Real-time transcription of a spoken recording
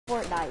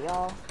Fortnite,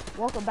 y'all.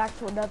 Welcome back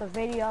to another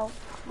video,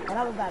 and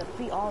I'm about to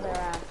beat all their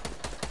ass.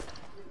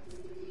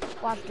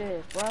 Watch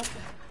this, bro.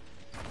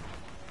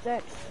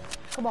 6.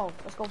 Come on,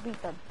 let's go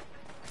beat them.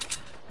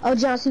 Oh,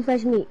 John, see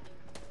fresh meat.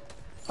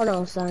 Hold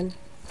on, son.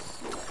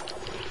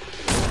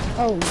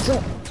 Oh,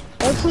 shit.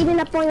 They keeping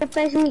up on your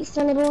fresh meat,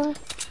 sonny boy.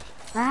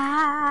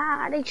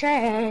 Ah, they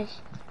trash.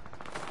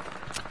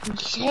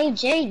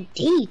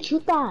 JJD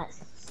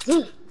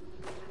 2006.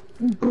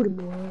 You booty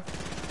boy.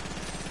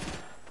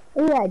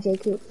 Oh yeah,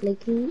 JK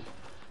Flaky.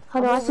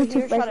 Hold on, I see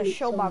two fresh meat. I'm trying to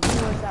show my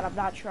viewers that I'm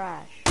not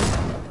trash.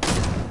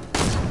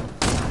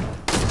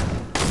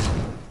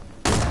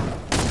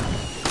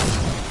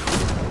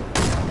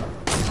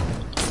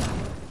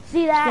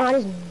 See that? No,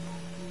 this is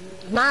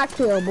my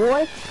kill,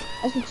 boy.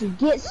 That's what you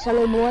get,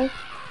 sonny boy.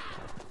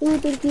 Who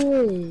do you think he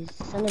is,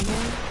 sonny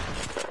boy?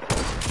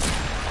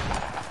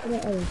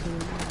 What other sonny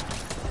boy?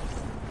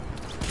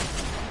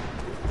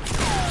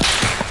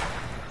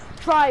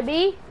 Try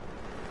me.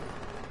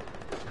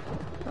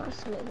 Not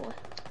sonny boy.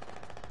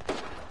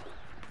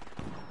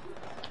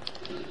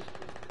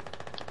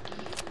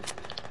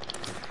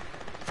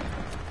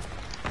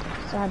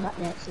 Sorry about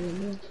that, sonny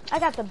boy. I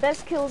got the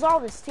best kills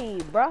on this team,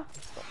 bruh.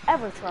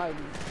 Ever tried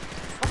me.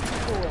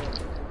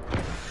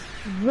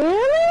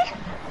 Really?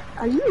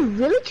 Are you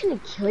really trying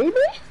to kill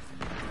me?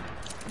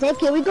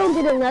 Take it, we gonna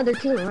get another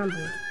team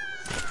rumble.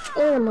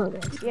 In Among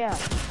Us. Yeah.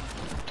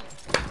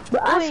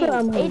 But I swear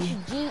I'm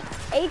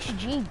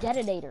HG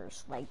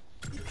detonators. Like,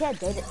 you can't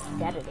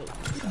detonate.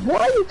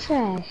 Boy, you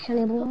trash,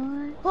 honey boy.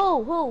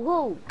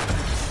 Who?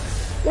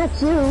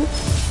 That's you.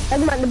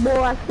 Talking about the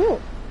boy I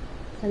killed.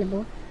 Honey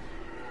boy.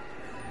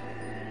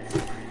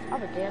 I'm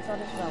gonna dance on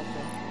this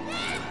mountain.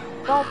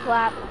 Don't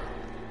clap.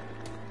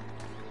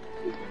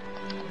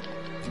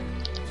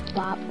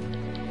 Bop.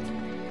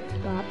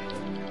 Bop.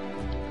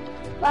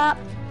 Bop.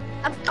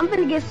 I'm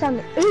gonna get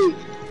something to eat.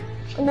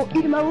 I'm gonna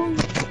eat in my room.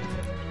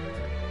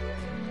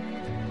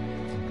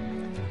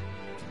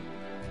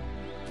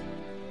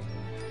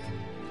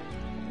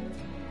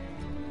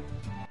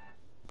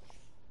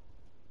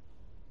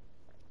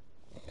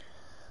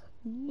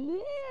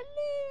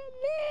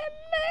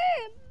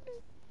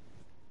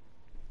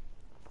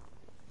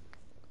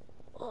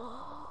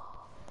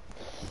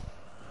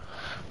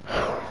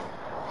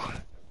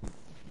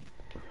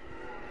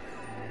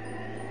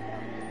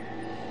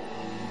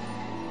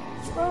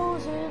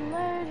 Frozen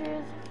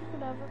legends you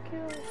never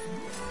kill.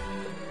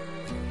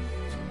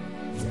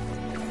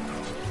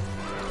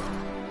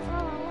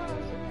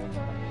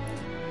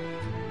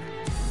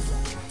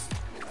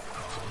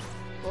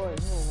 Boy, you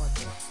don't want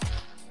this.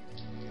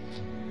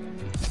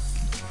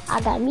 I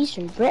got me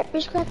some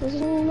breakfast crackers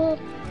in there.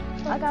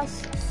 I got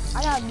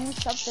me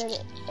something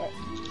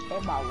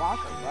in my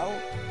locker, bro.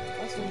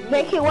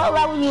 Make it, what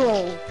level you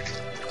on?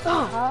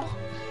 Huh?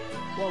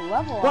 What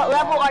level? What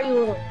level are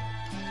you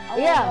on?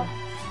 Yeah.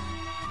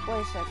 Wait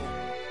a second.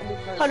 Let me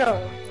first Hold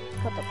on.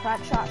 put the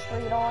crack shot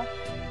straight on.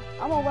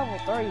 I'm on level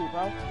 30,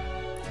 bro.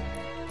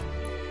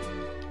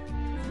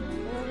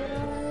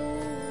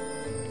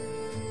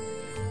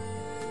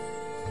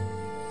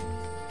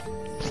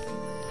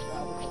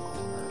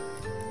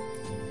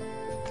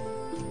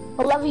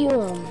 What level you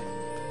on?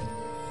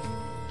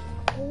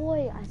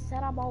 Boy, I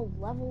said I'm on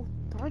level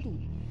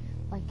 30.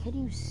 Like, can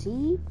you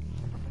see?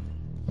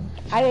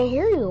 I didn't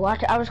hear you.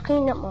 I was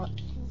cleaning up my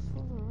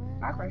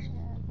progress.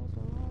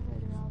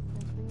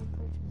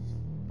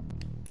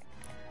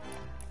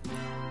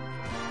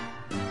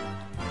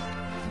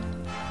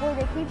 Boy,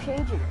 they keep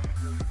changing it.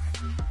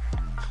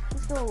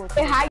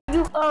 Hey, how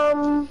you,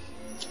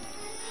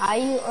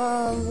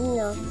 you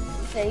know,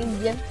 say you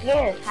just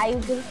scared. How you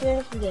just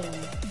scared again?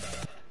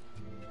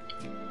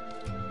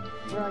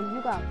 Bro,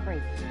 you got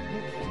break.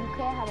 You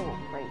can't have a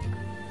break.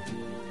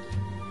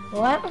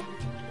 What?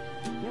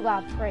 You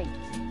got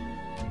pranked.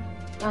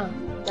 Oh,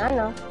 I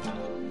know.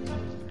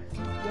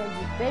 Yeah,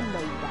 you been know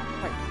you got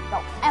pranked.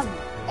 Don't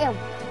ever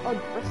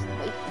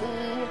underestimate me.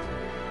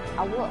 I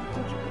will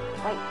put you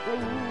right,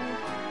 please.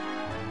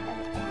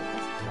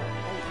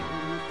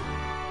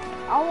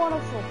 I want to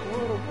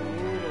feel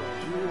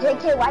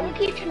good. JK, why you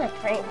keep trying to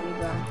prank me,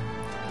 bro?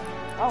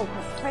 Oh,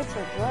 because pranks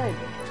are good.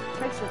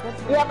 Pranks are good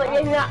for yeah, but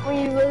they're not when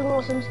you really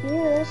want some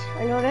skins.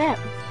 I know that.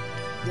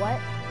 What?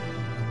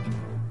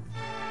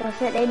 I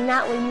said they're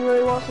not when you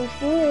really want some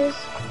skins.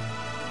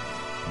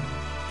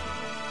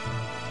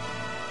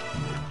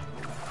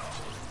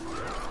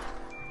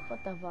 What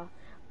the fuck?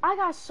 I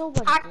got so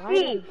much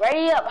Hockey,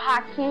 ready up,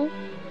 Hockey.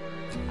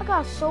 I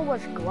got so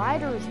much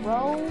gliders,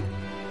 bro.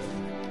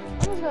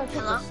 I'm just gonna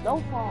take the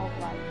snowfall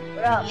glider.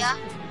 What up? Yeah.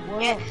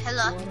 What Yeah. up?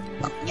 Hello.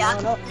 What Yeah.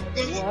 up?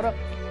 What up?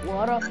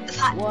 What up?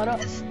 What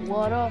up?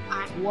 What up?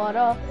 What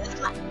up?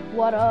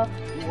 What up?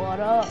 What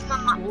up?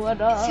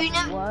 What up? If you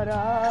never, What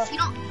up? if you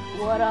don't,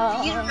 What up?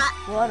 if you do not,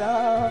 What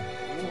up?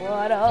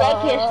 What up?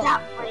 JK,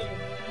 stop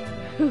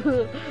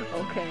playing.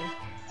 Okay.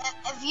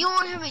 if you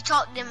want to hear me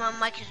talk, then my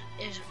mic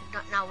is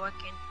not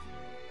working.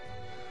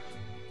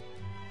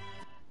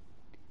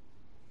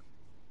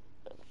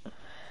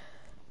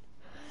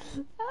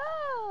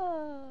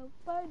 Ah,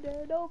 find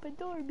an open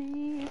door,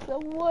 me.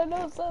 Someone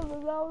else has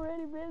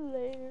already been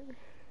there.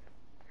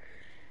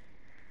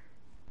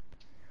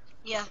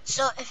 Yeah.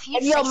 So if you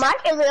If your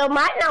mic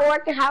not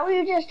working, how are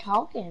you just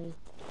talking?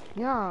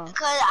 Yeah.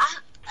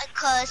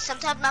 Cause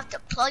sometimes I have to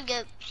plug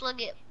it,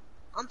 unplug it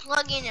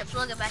and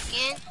plug it back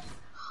in.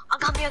 I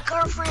got me a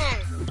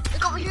girlfriend.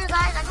 Look over here,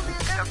 guys. I got me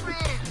a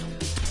girlfriend.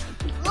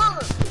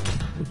 Look.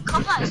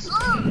 Come on, look.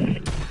 I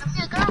got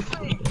me a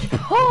girlfriend.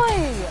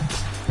 Hoy!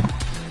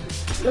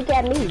 Look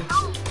at me.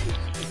 Oh.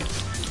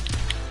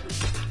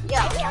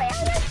 Yeah.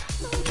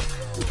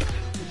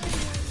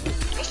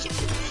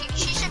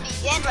 She should be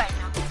dead right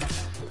now.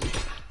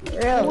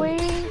 Really?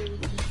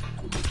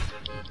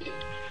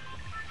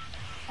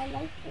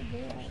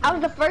 I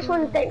was the first one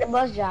to take the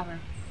bus driver.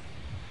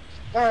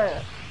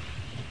 But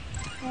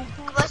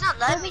it's not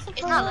letting me.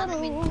 It's not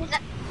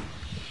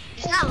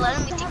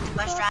letting me take the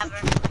bus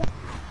driver.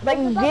 But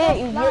you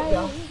did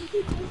though.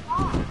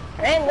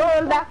 I ain't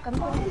going back. I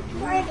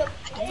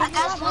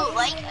got Slow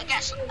Lake.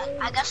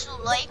 I got Slow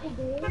Lake.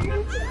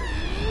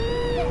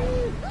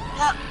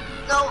 Yep.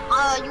 No.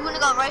 You wanna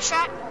go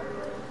racetrack?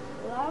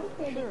 I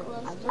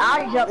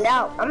already jumped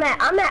out.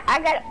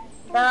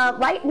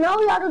 Right, no,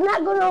 y'all do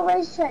not go to a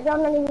racetrack.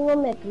 Y'all not even gonna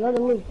make it. Look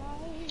at me.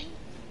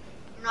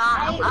 No,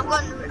 I'm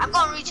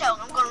going retail.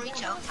 I'm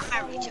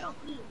at retail.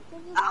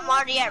 I'm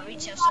already at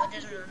retail, so it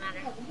doesn't really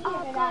matter.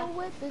 I'll go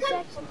with the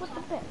sex with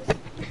the pets.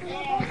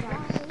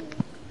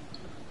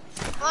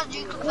 Well,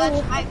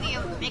 you might be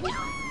able to make it.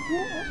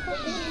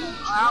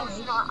 I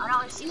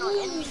don't see no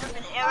enemies up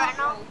in the air right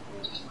now.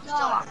 So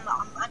I'm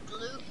at the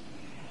loot.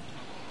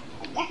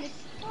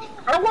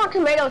 I want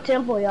Tomato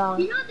Temple, y'all.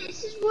 You know,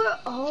 this is where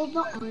all the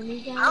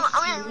army guys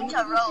I'm in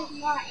retail road.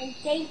 and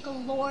thank the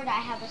Lord I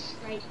have a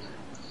sniper.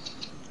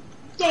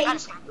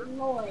 Thank the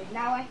Lord.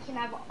 Now I can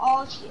have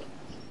all shit.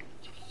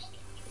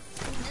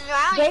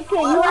 JK, you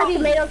want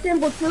Tomato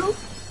Temple too?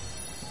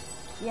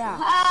 Yeah.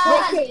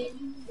 JK,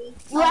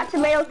 you want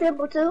Tomato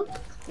Temple too?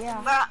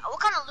 Yeah. But what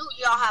kind of loot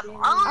do y'all have?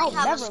 I only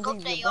have a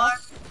scope AR.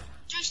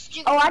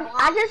 Oh, I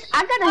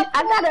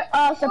got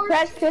a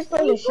suppressed pistol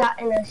and a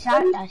shotty.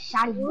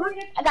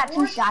 I got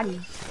 2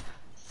 shotties.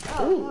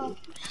 Ooh,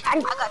 I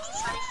got 2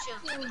 shotties too.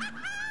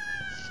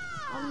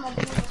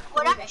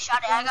 What happened,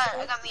 shotty? I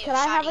got me a shotty. Can I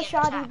have a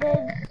shotty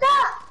then?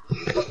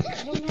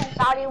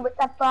 Shotty with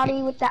that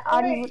body, with that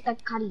Audi, with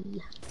that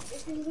cutty.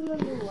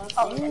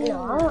 Oh,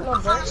 no, I don't know. I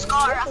found a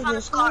scar. I found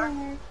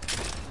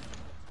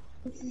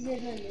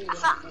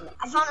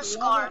a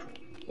scar.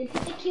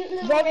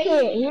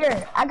 JK,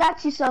 here, I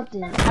got you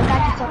something.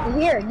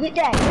 Here, get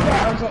that,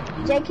 OJ.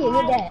 JK,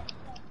 get that.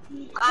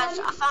 Guys,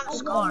 I found a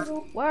scar.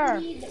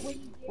 Where?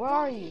 Where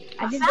are you?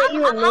 I just got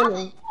you a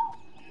mini.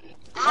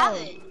 I have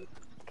it.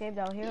 Came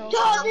down here.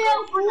 Does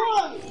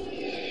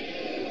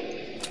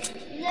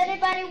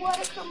anybody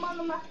want to come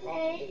on my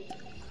face?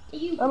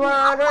 Come on, I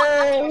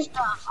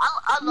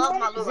love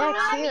my loot right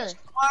Zach's now. here.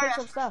 Take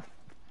some stuff.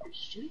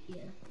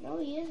 No,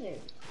 he isn't.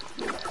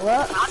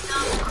 What? I'm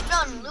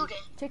done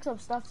looting. Take some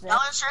stuff, Zach.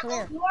 Y'all in a circle? Come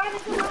here. You are the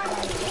commander.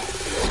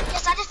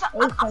 Yes, I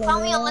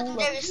found me a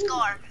legendary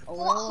scar. Who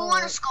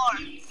won a scar?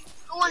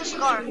 Who won a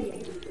scar?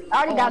 I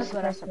already got a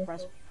suppressor.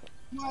 suppressor.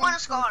 Who won a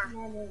scar?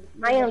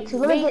 I am too.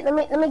 Let me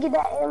get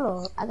that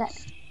ammo. I got.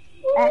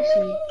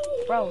 Actually,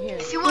 Bro, here.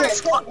 If you want a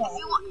scar,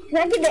 can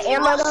I get the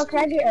ammo though? Can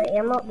I get the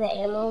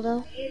ammo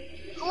though?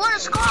 who won a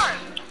scar?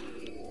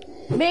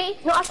 Me?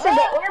 No, I said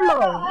the ammo.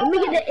 Let me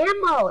get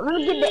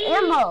the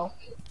ammo.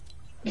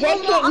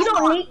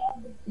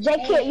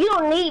 JK, you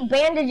don't need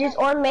bandages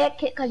or med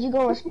kit because you're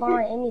gonna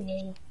respawn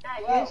anyway.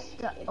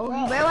 Oh,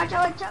 you better watch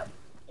out.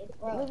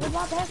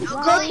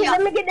 JK,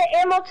 let me get the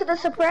ammo to the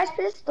suppressed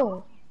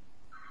pistol.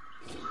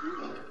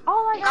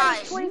 All I got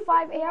Guys. is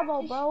 25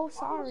 ammo, bro.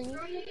 Sorry. I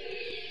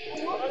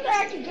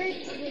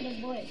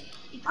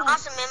got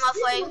some ammo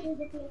for you.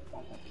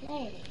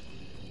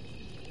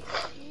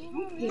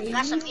 I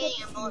got some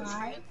medium bullets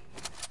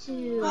for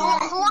you.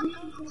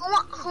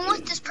 Who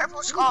wants this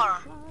purple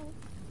scar?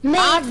 Me.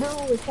 I do,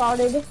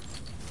 retarded.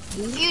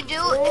 If you do,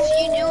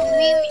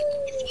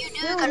 you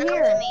gotta come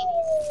to me.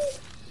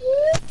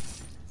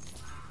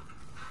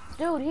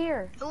 Dude,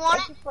 here. Who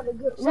want it?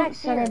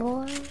 Zach's here.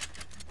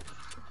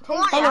 Who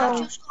want to have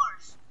 2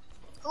 scars?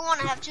 Who want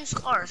to have 2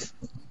 scars?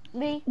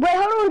 Me? Wait,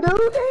 hold on,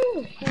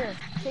 dude. Here.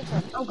 Take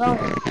some. I'm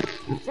going.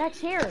 Zach's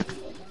here.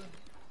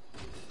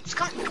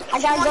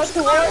 I gotta go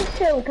to Winn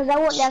too, because I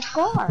want that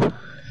scar.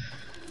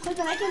 I can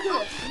do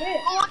it.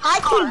 I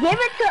can give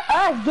it to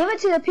us. Give it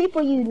to the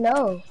people you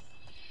know.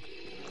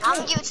 I'm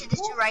gonna give it to this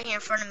dude right here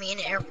in front of me in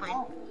the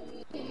airplane.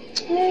 You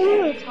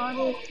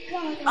retarded.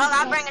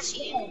 I'll bring it to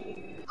you.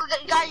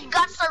 You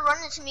gotta start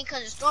running to me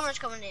because the storm is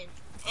coming in.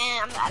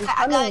 And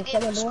I gotta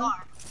get a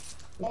scar.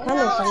 I'm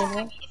coming,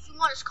 Sonny. If you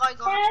want a scar, you're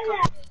gonna have to come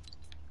with me.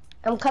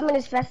 I'm coming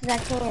as fast as I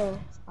can.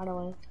 By the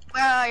way.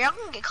 Well, y'all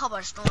gonna get caught by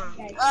the storm.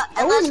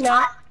 I'm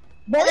not.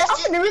 But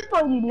I'm gonna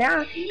respawn you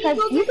now, cause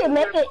you can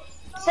make it.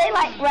 Say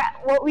like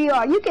what we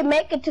are. You can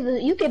make it to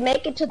the. You can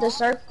make it to the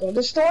circle.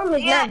 The storm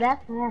is not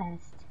that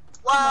fast.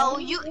 Well,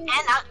 you and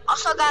I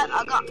also got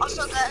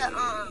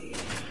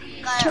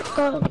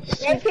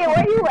JK,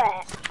 where you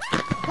at?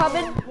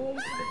 Coming.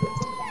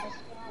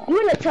 You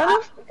in the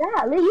tunnel?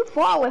 Golly, you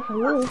far away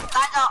from me. Guys,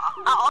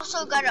 I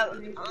also got a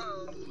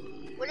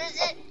what is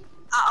it?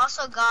 I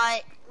also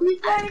got. I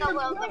forgot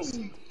what I was gonna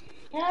say.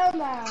 Hell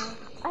no.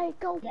 I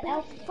go back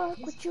to fuck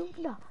with you.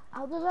 No,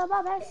 I'll live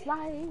my best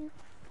life.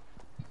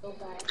 No,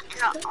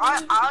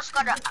 I also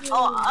got a.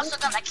 Oh, I also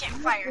got a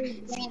campfire.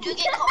 If you do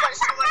get caught by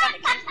someone on a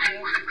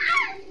campfire.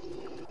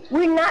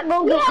 We're not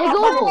gonna get hit by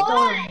the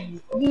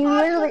storm. Do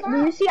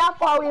you see how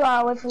far we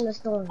are away from the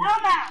storm? No,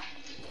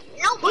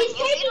 but if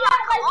you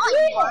don't come on,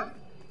 you are.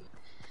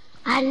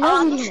 I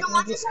know. If you don't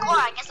want the score,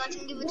 I guess I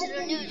can give it to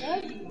the news.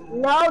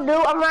 No, dude,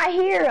 I'm right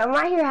here. I'm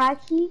right here,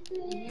 Haki.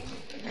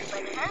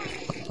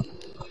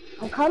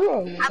 I'm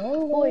coming.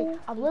 Boy,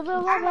 I'm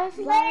living my best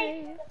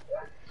life.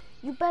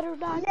 You better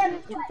not give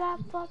it to that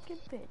fucking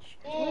bitch.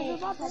 Living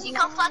my best You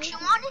come flex, you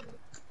want it?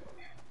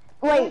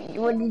 Wait,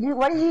 what did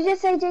you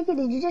just say, JK?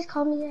 Did you just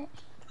call me that?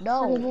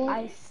 No,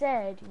 I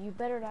said you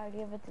better not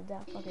give it to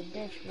that fucking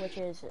bitch, which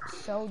is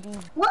so deep.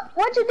 What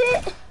you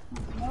did?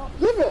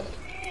 Give it.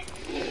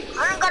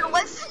 I don't gotta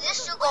wait for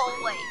this to go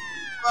away.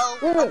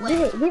 Give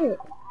it.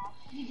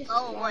 Go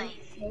away.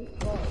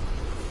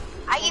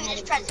 I give you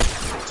this present.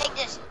 Take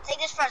this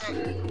present.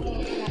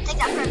 Take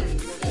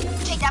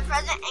that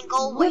present and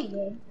go away.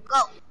 Go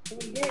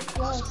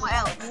somewhere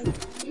else.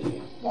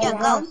 Yeah,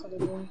 go.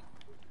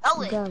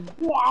 Go it. Yeah,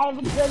 I have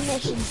a good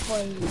mission for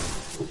you.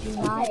 Do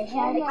not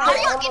have it. How are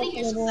y'all getting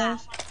here so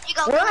fast? You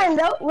go.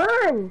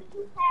 Run.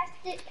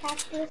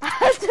 Pass it.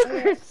 I took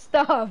her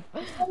stuff.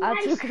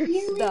 I took her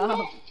stuff.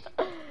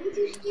 Did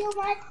you steal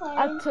my claim? I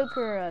took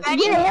her.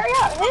 Ready? Yeah,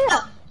 hurry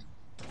up.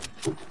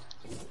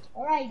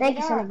 Alright, Thank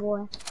you, sonny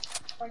boy.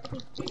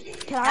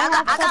 Can I I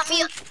have got me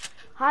something?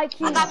 Hi,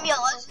 Key. I got me a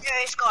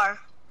legendary scar.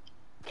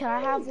 Can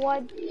I have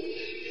one?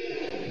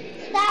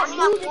 I only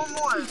have one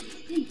more.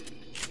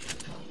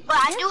 But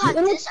I do have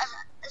this as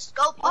a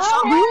scope or Do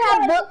something.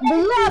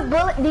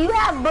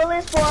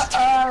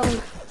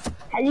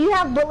 you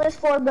have bullets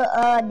for the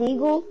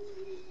deagle?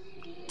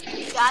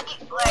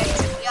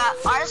 Yeah,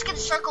 I'll just get a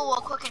circle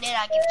real quick and then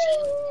I'll give it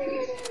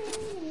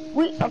to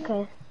you.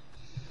 Okay.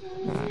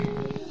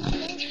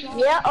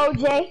 Yeah,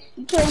 OJ,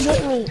 you can't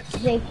get me,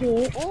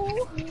 JK.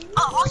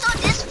 Also,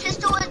 this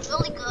pistol is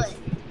really good.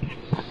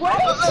 What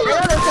is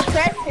it? The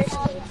suppressed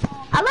pistol.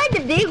 I like the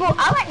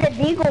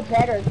deagle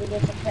better than the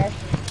suppressed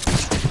pistol.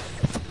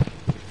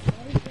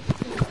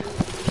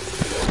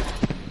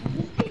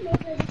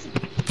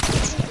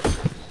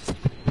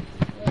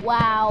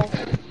 Wow,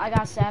 I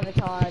got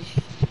sabotaged.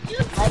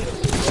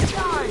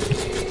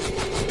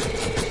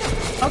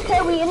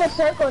 Okay, we in a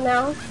circle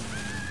now.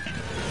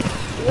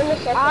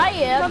 I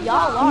am.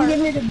 Y'all are. You give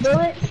me the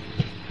bullets?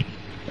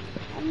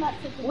 I'm not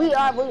taking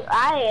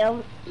I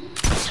am.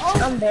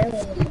 I'm barely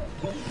in a circle.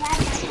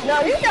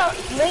 No, you don't.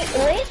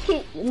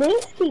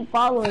 Links keep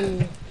following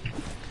me.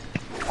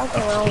 What's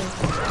wrong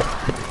with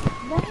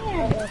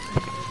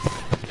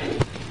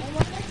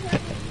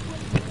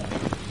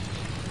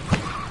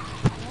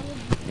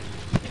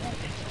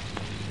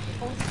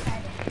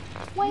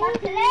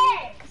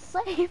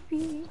Save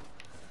me.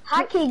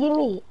 Haki, give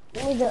me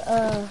the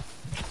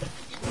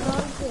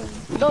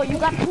No, you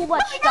got too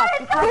much stuff.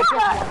 You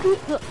can't get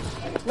one.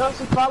 No,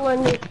 she's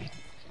following me.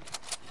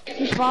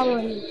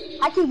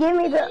 Haki, give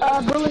me the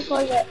bullets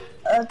for the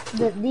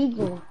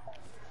deagle.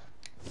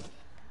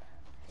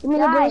 Give me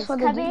the bullets Guys, for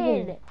the come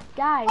deagle. in.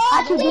 Guys,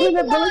 Haki, give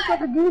me the bullets for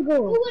the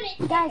deagle.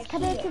 guys,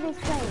 come into this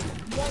place.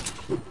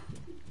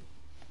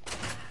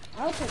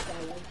 I'll take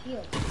that one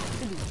here.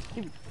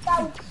 Give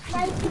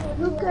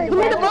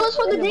me the bullets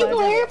for the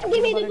deagle here. Give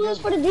me the bullets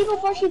for the deagle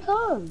before she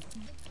comes.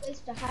 Place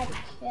to hide the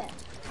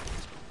chest.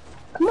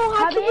 Come on,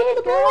 Haki, give me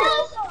the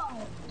bullets.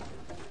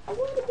 I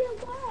want to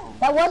get wild.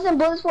 That wasn't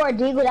bullets for a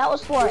deagle. That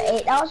was for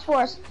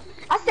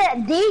I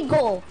said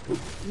deagle,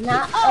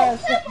 not a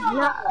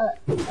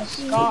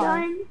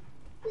scar.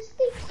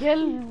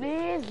 Kill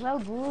me, so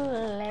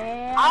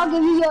bullet. I'll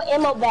give you your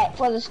ammo back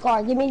for the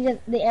scar. Give me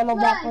the ammo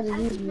back for the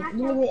deagle.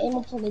 Give me the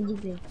ammo for the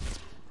deagle.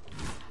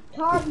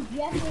 Tom,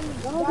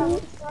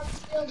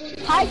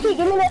 Haki,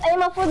 give me the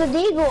ammo for the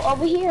deagle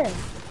over here.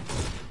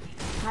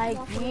 Hi,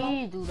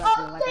 Key, do that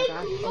thing like a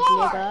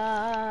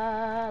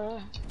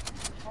illegal.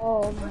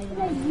 Oh my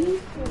god.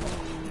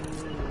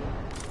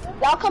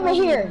 Y'all come in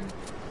here.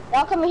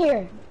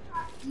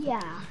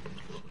 Yeah.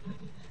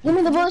 Give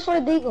me the bullets for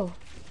the deagle.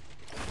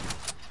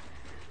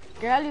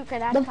 Girl, you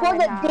can ask For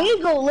the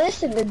deagle,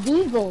 listen, the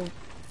deagle.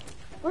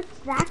 What's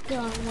that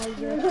gun while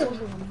you're holding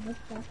them? What's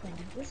that gun?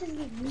 This is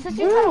Since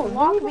you trying to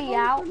lock me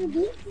out. Since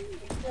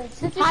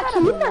you Haki,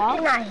 trying you to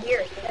lock not hear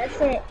it.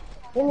 That's it.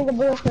 Give me the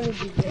bullets for the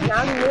deagle. Now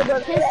I'm gonna go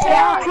to the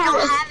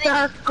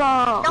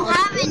Don't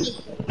have any.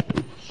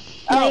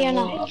 No, you're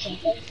not.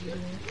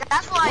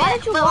 That's why. Why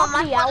did you lock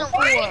me out wasn't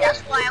working. for? That's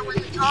why I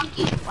wasn't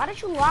talking. Why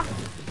did you lock me?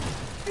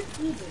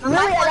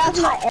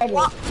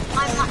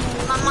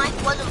 My mic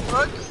wasn't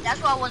working.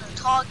 That's why I wasn't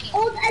talking.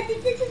 Oh, I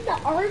think this is the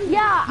army.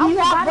 Yeah, I You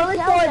was have about to bullets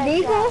tell for a that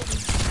deagle? guy.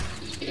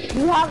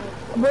 You have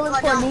bullets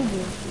for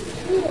Needy.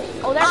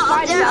 Oh, there's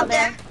fighters out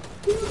there.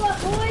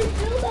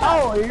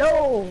 Oh,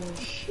 no.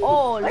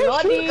 Oh,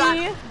 What is she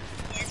lordy.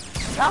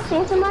 Y'all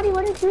seen somebody?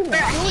 What did you do? I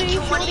hit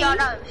you one of y'all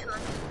out.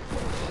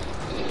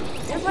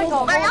 There's like a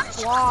whole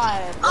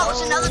squad. Oh,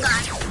 it's another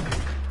guy.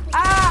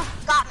 Ah!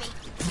 Got me.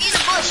 He's in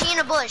a bush. He in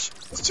a bush.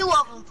 There's two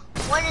of them.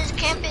 One is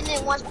camping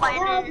and one's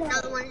fighting and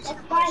another one is in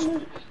a bush.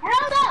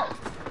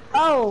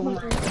 Oh, my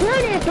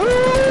goodness.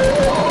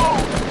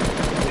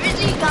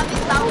 Grizzly got me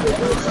found.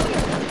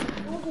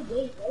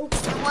 And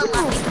one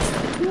left.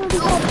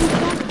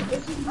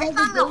 I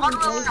found me all the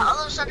way on the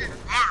other side of the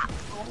map.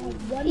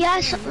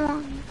 Yeah, something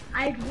wrong. I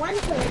had one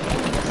player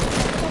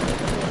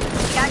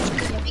Yeah, you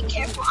could be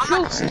careful. I'm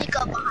gonna sneak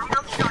up behind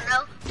him. He don't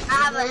know. I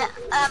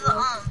have a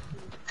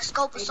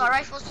scope assault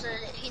rifle so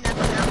that he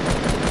never knows.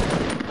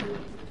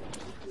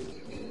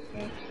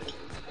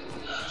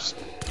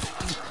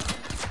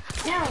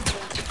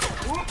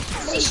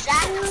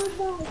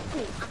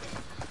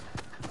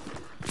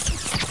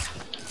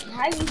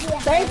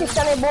 Thank you,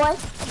 Sonny boy.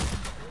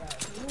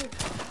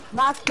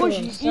 My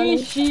Pushy,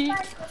 easy.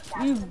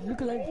 You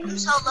look like I'm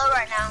so low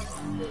right now.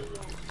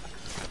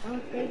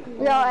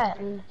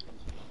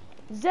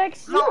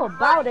 Zex, you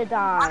about to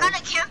die. I got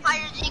a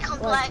campfire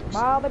complex.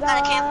 Mama Got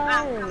a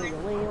campfire.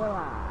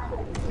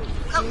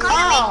 Come to me.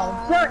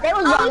 Sir, they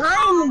was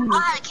behind me. I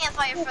had a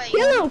campfire for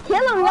you.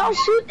 Kill him, y'all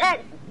shoot that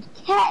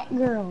cat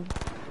girl.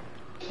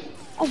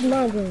 That's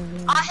my girl.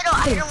 I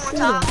hit her one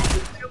time.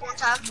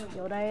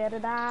 Yo, they had to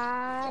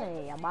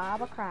die. I'm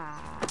Baba cry.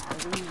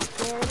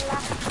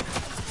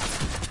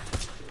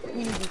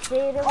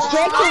 JK,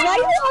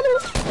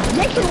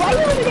 why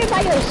you over there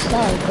by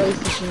yourself,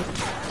 basically?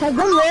 Cause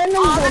them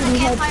randoms don't be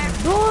helping.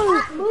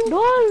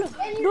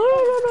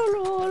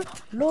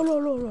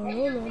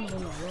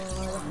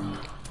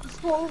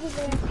 over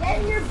there.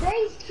 Get in your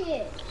base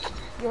kit.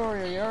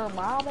 Your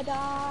mama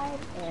died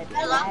and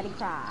daddy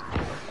cried.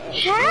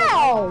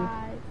 How?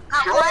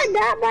 How I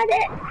died by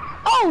that?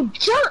 Oh,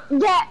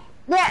 jump that.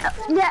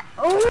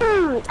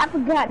 I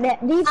forgot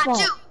that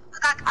default.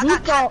 I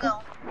got cat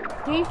girl.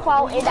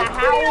 Default in the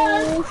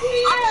house.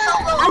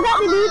 I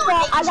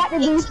got the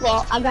default.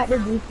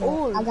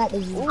 I'm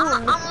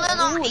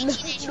little on 18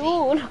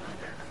 HP.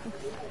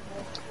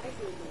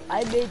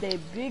 I made a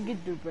big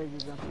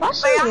enterprise.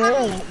 What's your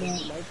name?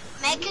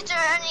 Medkits or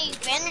any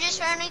bandages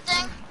or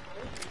anything?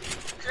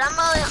 Cause I'm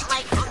only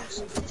like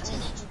 15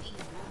 HP.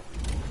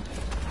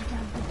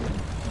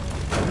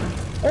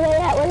 Where they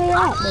at, I'm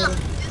baby?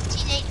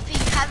 15 HP.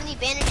 You have any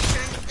bandages or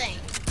anything?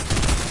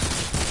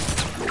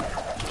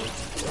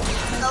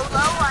 So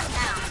low right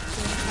now.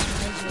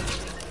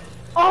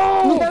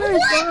 Oh,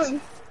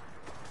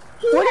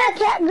 where that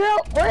cat girl?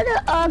 Where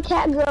the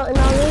cat girl in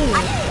our room? I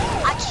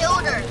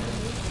killed her.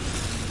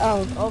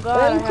 Oh God, I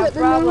have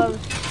problems.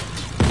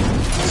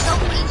 It's so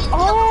easy.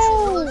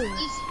 Oh.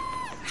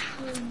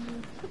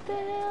 What the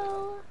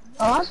hell? Oh,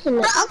 I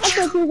thought he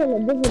was in a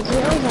different team. I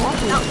was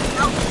happy. No,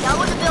 y'all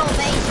wanna build a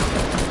base?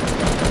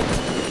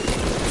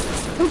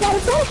 We got a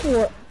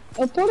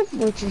porta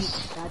fortress.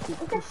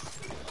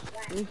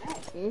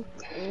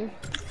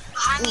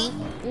 Behind me?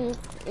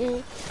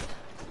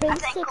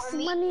 Basics,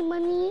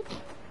 money.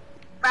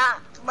 Bro,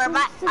 I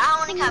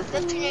only got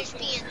 15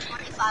 HP and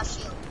 25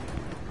 shield.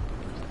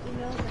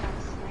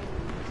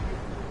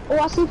 Oh,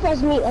 I see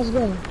fresh meat. Let's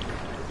go.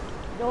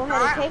 Go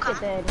ahead and take it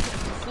then.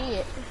 See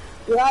it.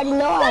 You already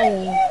know I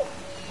am.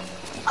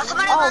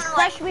 Oh,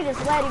 fresh meat is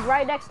landing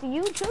right next to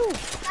you too.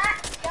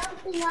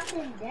 Jumping up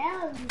and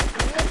down.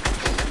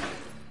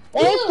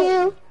 Thank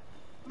you.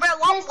 Bro,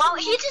 well,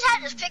 he just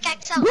had his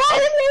pickaxe out. Bro,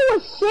 his name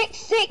was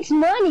 66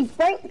 money.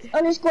 Frank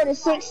underscore the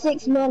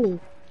 66 money.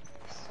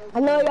 I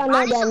know y'all know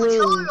what that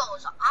means.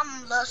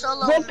 I'm so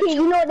low. JP,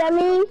 you know what that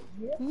means?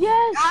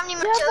 Yes, How many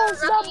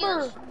materials I can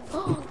use?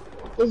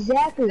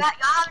 Exactly. Y'all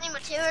have any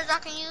materials I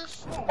can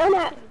use? And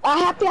I'm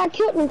happy I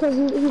killed him because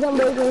he done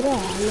break it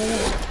out.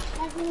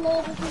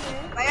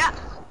 Right up.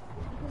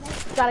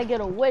 Gotta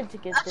get a wood to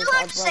get I this. still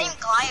have the same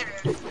glider.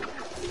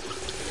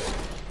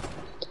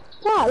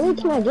 God, Lee,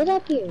 can I get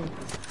up here?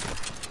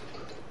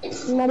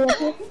 Somebody up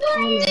here?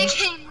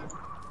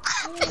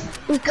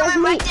 Come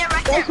on, right there.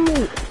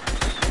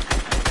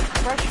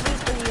 Fresh meat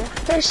for you.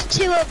 There's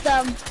two of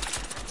them.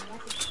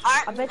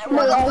 Alright, I bet you No,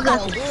 want I to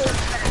got it.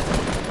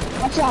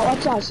 Watch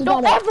out. She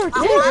Don't got ever it.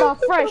 take my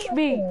fresh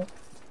meat.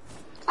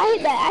 I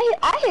hit that.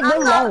 I hit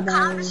them low,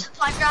 man.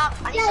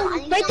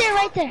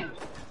 Right there.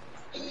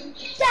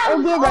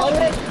 Oh, did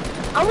that.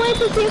 I'm waiting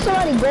to see if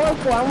somebody going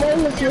for it. I'm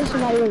waiting to see if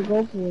somebody will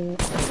go for it.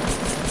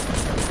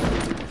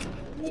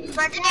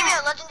 Bro, just give me a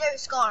legendary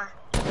scar.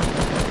 Come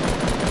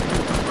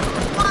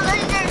on,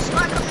 legendary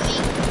scar, come to me.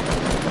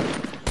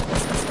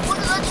 Come on,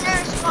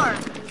 legendary scar.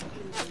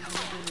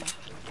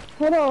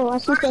 Hold on, I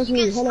see fresh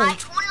meat. Hold on.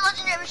 Come on,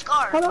 legendary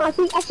scar. Hold on, I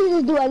see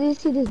this dude. I didn't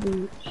see this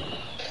dude.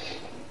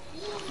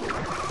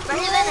 Right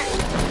here, Leonard.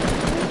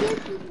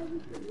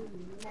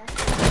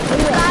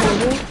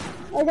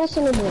 Oh, that's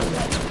Sunny boy.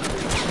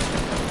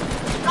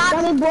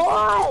 Sunny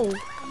boy.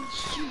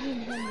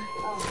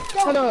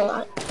 Hold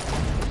on.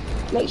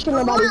 Make sure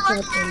nobody Who won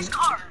the kills legendary him.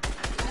 scar?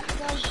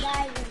 Those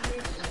guys in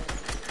this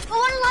Who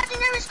won the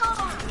legendary scar?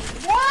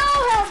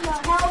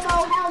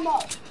 hell no.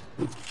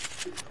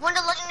 Won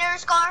the legendary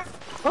scar?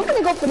 I'm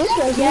gonna go for this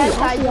one. Yes,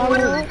 I see y'all Won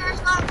the later. legendary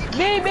scar?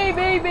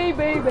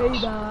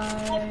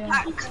 Die.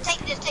 Alright,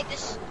 take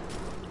this.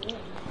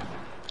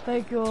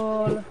 Thank you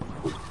all.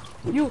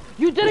 You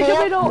didn't give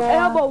me no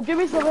ammo. Give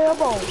me some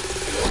ammo.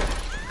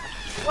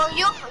 Well,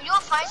 you'll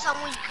find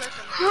someone you kill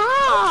someone.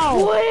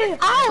 How? Wait,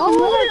 I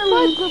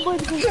find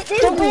somebody.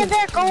 The way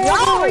they're going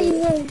over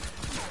you.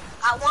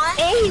 I won.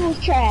 And he was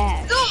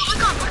trash. No,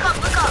 look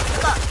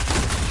up.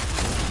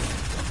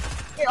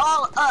 They're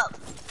all up.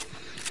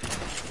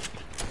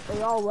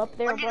 They all up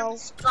there, One of bro. them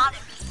spotted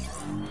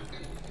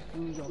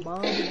me. Use your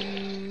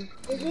mommy.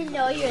 Didn't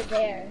know you're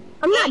there.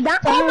 I'm not down.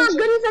 Oh my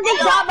goodness, I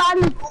just died by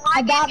me.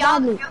 I died by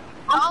me.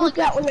 I Y'all freaked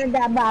out when I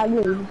died by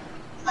you.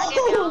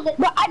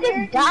 But I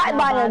just died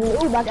by a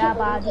noob. I can't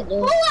believe it.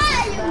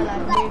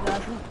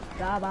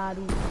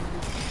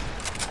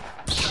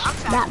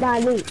 That by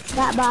me.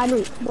 That by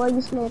me. Boy,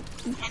 you smell.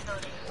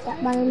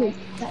 That by me.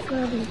 That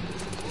girl me.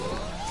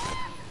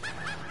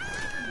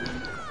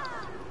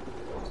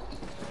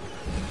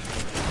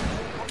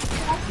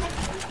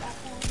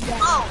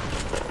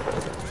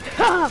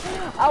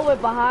 Oh, I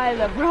went behind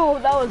them, bro.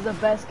 That was the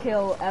best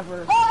kill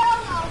ever.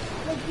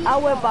 I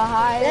went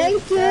behind.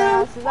 Thank you.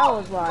 Yeah, so that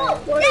was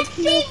like,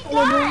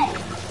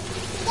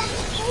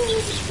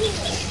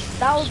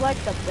 that was like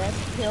the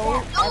best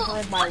kill ever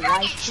in my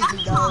life to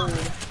be known.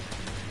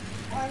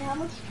 How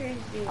much trees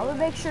do you I'm gonna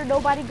make sure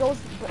nobody goes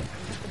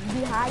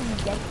behind you,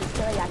 get the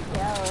kill I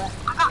kill.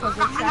 Cause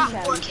it's trash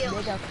four ass kills.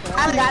 nigga I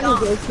friend. Got me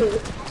good too.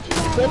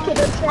 They could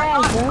have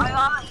trash, bro.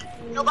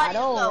 Nobody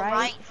know, low, right?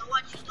 right?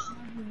 Nobody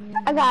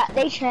low. I got,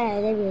 they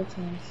trash. They really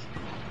trash.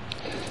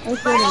 They Bro,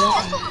 feel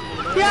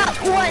that. Yeah,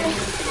 one.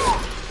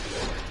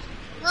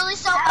 really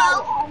so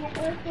low? on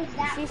earth is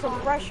that? See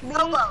some fresh meat?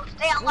 So low.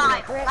 Stay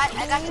alive.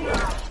 I got you. I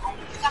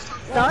got some.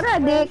 Thought I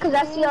did, cause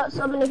I see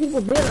so many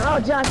people building. Oh,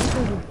 Josh,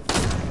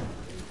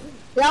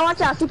 y'all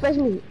watch out, see fresh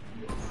meat.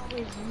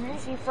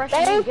 See fresh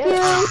Thank meat? you.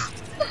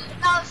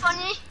 That was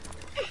funny.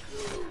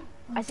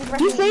 I see fresh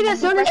You meat. see that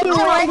soon as she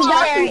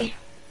landed?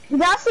 Did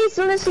y'all see as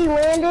soon as she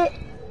landed?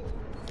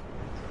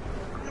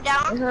 I'm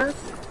down. Uh-huh.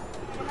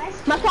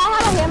 My car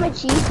had a ham and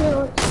cheese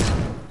sandwich.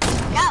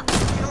 Yep.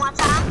 You want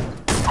time?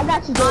 I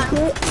got you,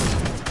 J-Kid.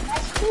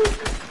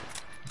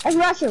 Let's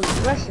rush him,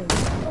 rush him.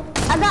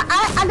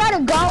 I gotta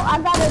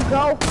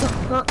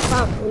go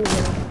pump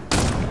anyway.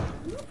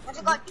 Want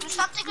to go do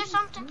something or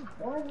something?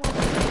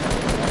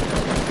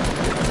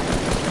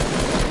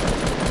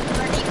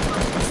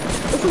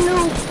 It's a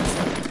new.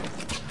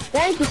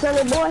 Thank you,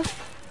 Sunny boy.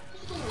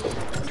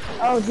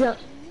 Oh, jump.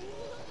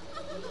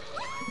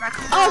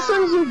 Oh, as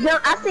soon as you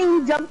jump, I seen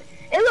you jump.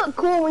 It looked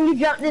cool when you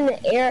jumped in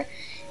the air.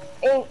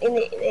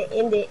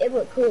 It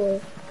looked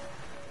cool.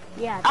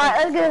 Yeah. Alright,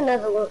 let's get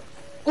another look.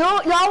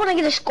 Y'all wanna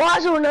get a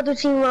squad or another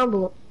Team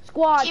Rumble?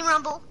 Squad. Team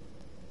Rumble.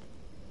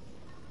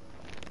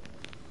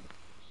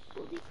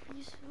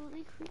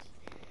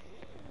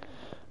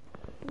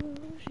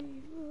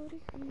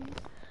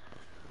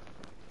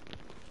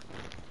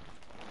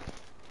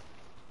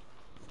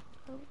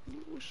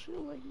 Shit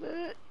like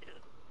that.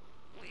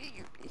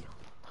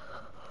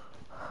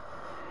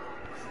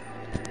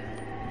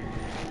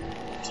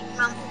 Team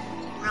Rumble.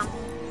 Team Rumble.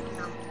 Team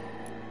Rumble.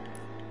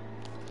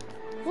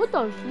 What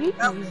the freak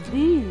is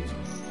this?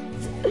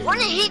 When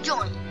did he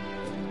join?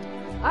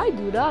 I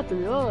do not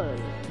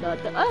run. Not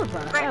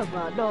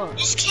ever, no.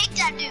 Just kick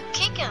that dude.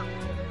 Kick him.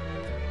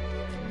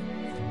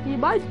 He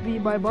might be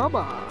my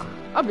mama.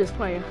 I'm just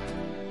playing.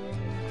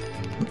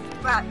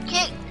 Bro,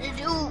 kick the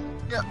dude.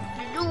 The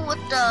dude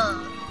with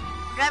the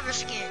driver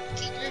skin.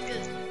 Kick the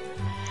dude.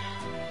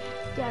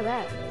 Yeah,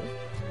 that.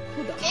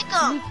 Who the Kick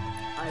him.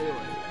 I will.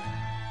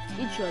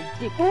 Eat your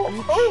dick.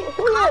 Who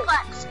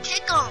Complex.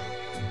 Kick him.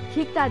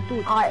 Kick that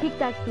dude. Alright. Kick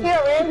that dude.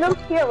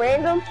 Here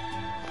random.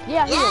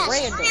 Yeah, he's Yes,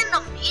 random.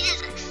 random. He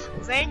just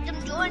random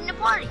joined the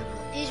party.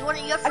 He's one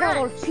of your I gotta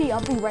go friends. pee.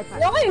 I'll be right back.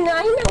 No, he's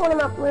not. He's not one of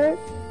my friends.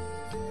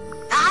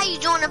 How you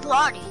join the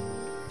party?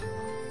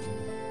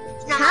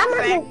 He's not How my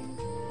am I friend.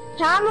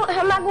 how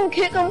am I gonna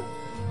kick him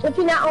if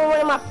he's not on one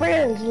of my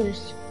friends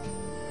list?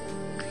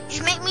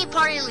 Just make me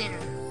party leader.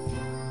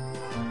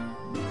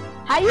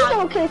 How you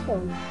gonna kick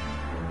him?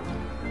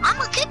 I'm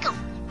gonna kick him.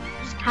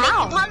 Just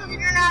How? make me party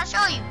leader and I'll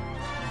show you.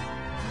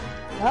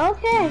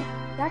 Okay,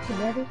 gotcha,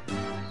 baby.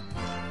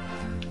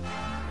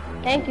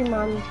 Thank you,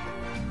 mommy.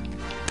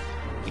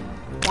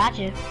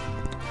 Gotcha.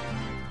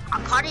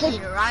 I'm party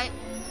leader, right?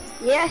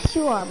 Yes,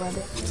 you are,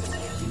 brother.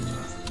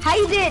 How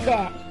you did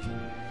that?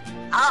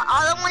 All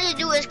I wanted to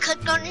do is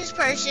click on this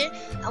person.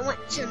 I went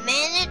to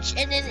manage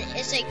and then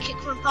it said kick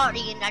from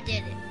party and I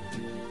did it.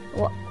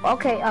 Well,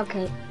 okay.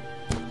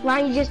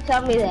 Why don't you just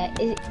tell me that?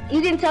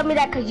 You didn't tell me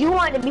that because you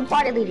wanted to be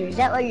party leader. Is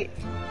that why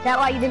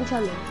you didn't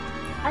tell me?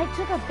 I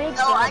took a big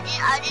No, jump.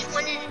 I just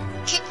wanted to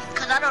kick him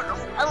because I don't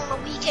know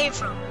where he came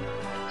from.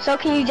 So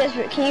can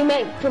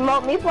you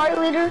promote me party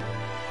leader?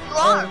 You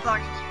are a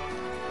party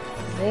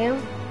leader.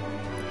 Damn.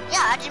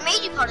 Yeah, I just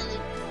made you part of it.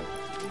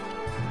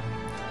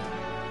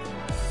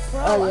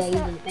 Bro, Oh yeah, you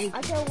did. Thank I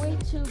you. can't wait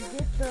to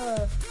get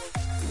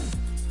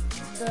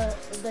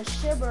the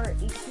shimmer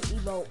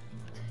emote.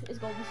 It's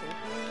gonna be so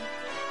cool.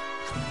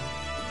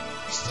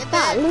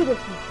 Stop, leave it.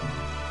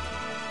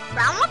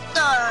 Bro, I want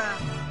the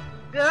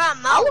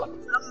remote.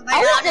 I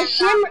want the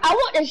shimmer. I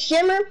want the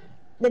shimmer,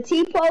 the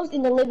T-pose,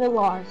 and the living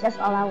large. That's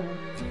all I want.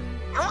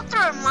 I want the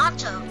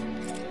remoto.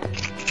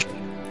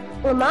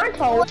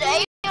 Ramonto.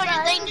 Today,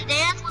 the thing to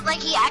dance was like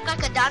he act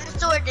like a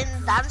dinosaur, then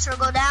the dinosaur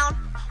go down.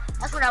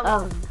 That's what I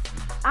want.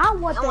 I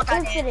want I the want that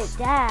infinite dance.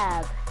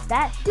 dab.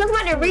 That Talking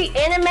about the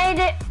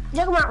reanimated.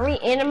 Talking about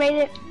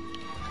reanimated.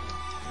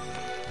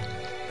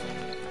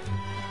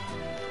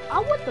 I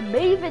want the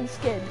Maven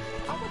skin.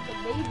 I want the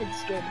Maven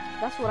skin.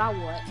 That's what I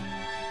want.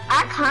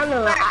 I kind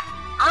of,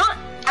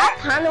 I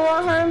kind of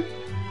want him,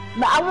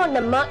 but I want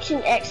the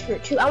munching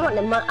expert too. I want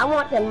the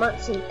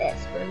munching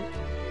expert.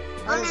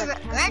 I'm just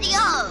ready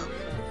up.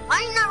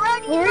 Why you not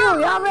ready For real, up?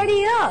 y'all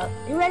ready up?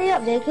 You ready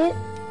up, J-Kid?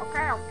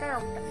 Okay.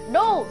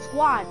 No,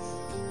 squats.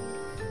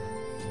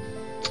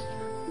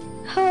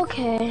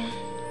 Okay.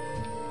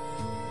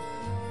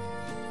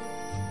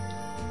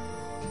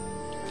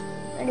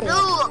 Ready up.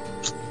 No.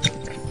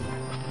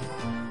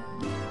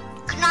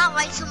 Can I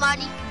invite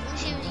somebody? Let me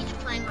see what he's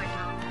playing right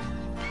now.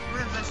 I'm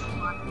gonna invite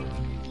somebody.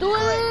 Do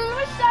it.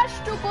 What's that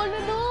stuff gonna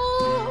do?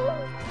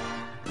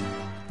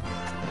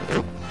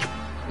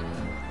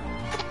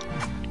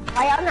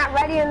 Why y'all not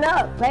ready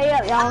enough? Ready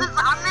up, y'all.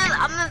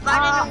 I'm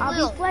inviting I'll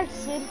Will. be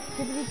flexing.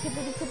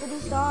 Tippity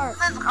star.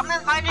 I'm I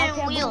inviting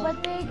can't Will. move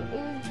a thing.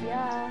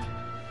 Yeah.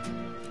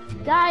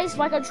 Guys,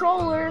 my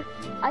controller.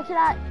 I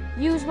cannot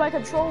use my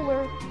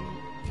controller.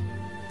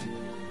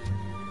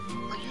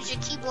 Well, use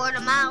your keyboard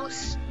and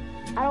mouse.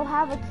 I don't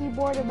have a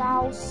keyboard and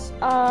mouse.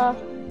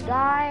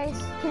 Guys,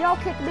 can y'all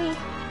kick me?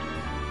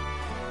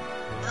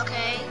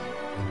 Okay.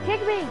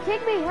 Kick me,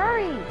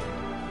 hurry!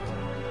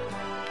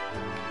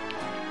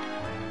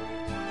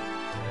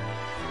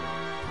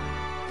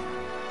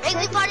 Make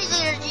me party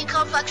leader, G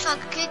Complex, so I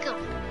can kick him.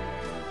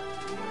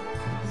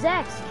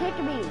 Zex, kick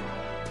me.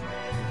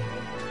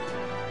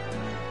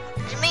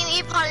 Just make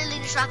me party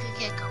leader so I can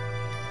kick him.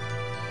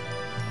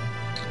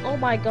 Oh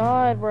my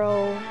god,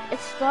 bro.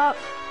 It's stuck.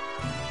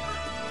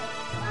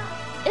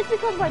 It's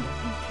because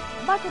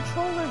my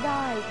controller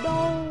died.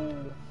 No.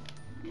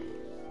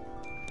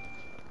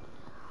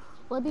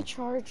 Let me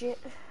charge it.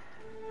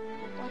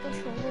 My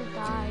controller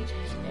died.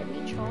 Let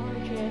me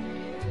charge it.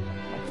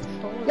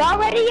 Y'all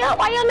ready up?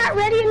 Why y'all not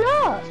ready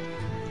enough?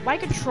 My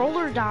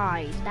controller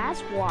died. That's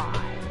why.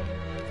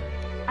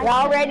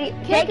 Y'all ready?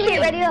 Kick me. J-Kid,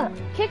 ready up.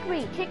 Kick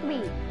me.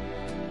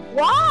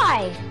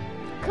 Why?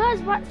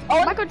 Cause my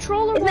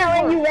controller It's won't not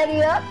when work. you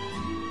ready up.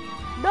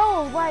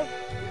 No,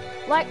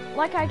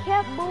 like I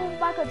can't move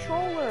my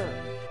controller.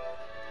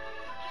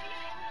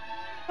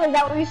 Is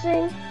that what you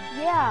saying?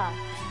 Yeah.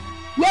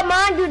 Yeah,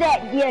 mine do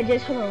that. Yeah,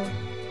 just hold on.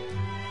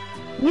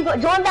 You go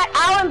join that.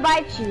 I'll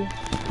invite you.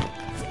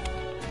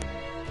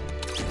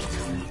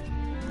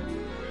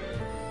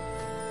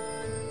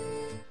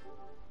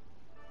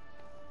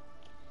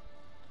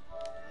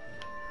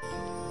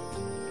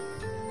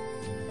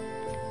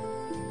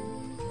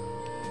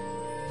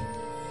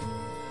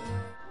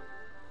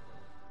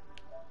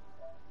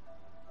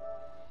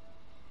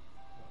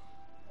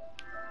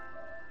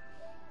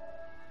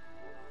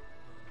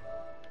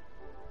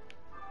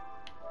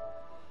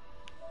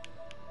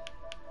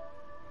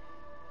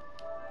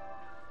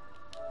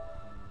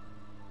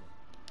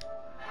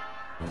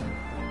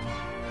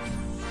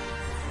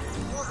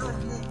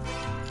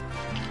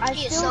 I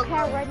He is still so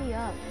can't good. ready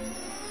up.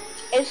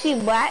 Is he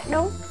black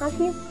though?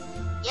 Humpy?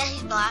 Yeah,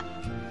 he's black.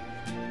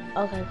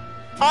 Okay.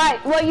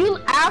 Alright,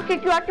 well I'll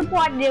kick you out the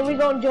party, then we're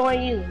gonna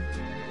join you.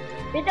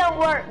 If it don't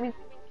work, we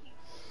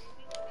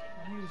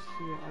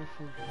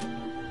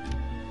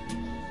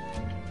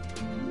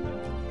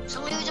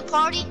So we use a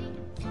party?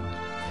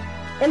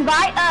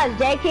 invite us,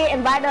 J-Kid,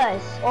 invite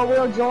us. Or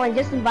we'll join,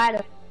 just invite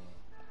us.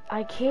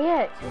 I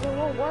can't. It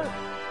won't work.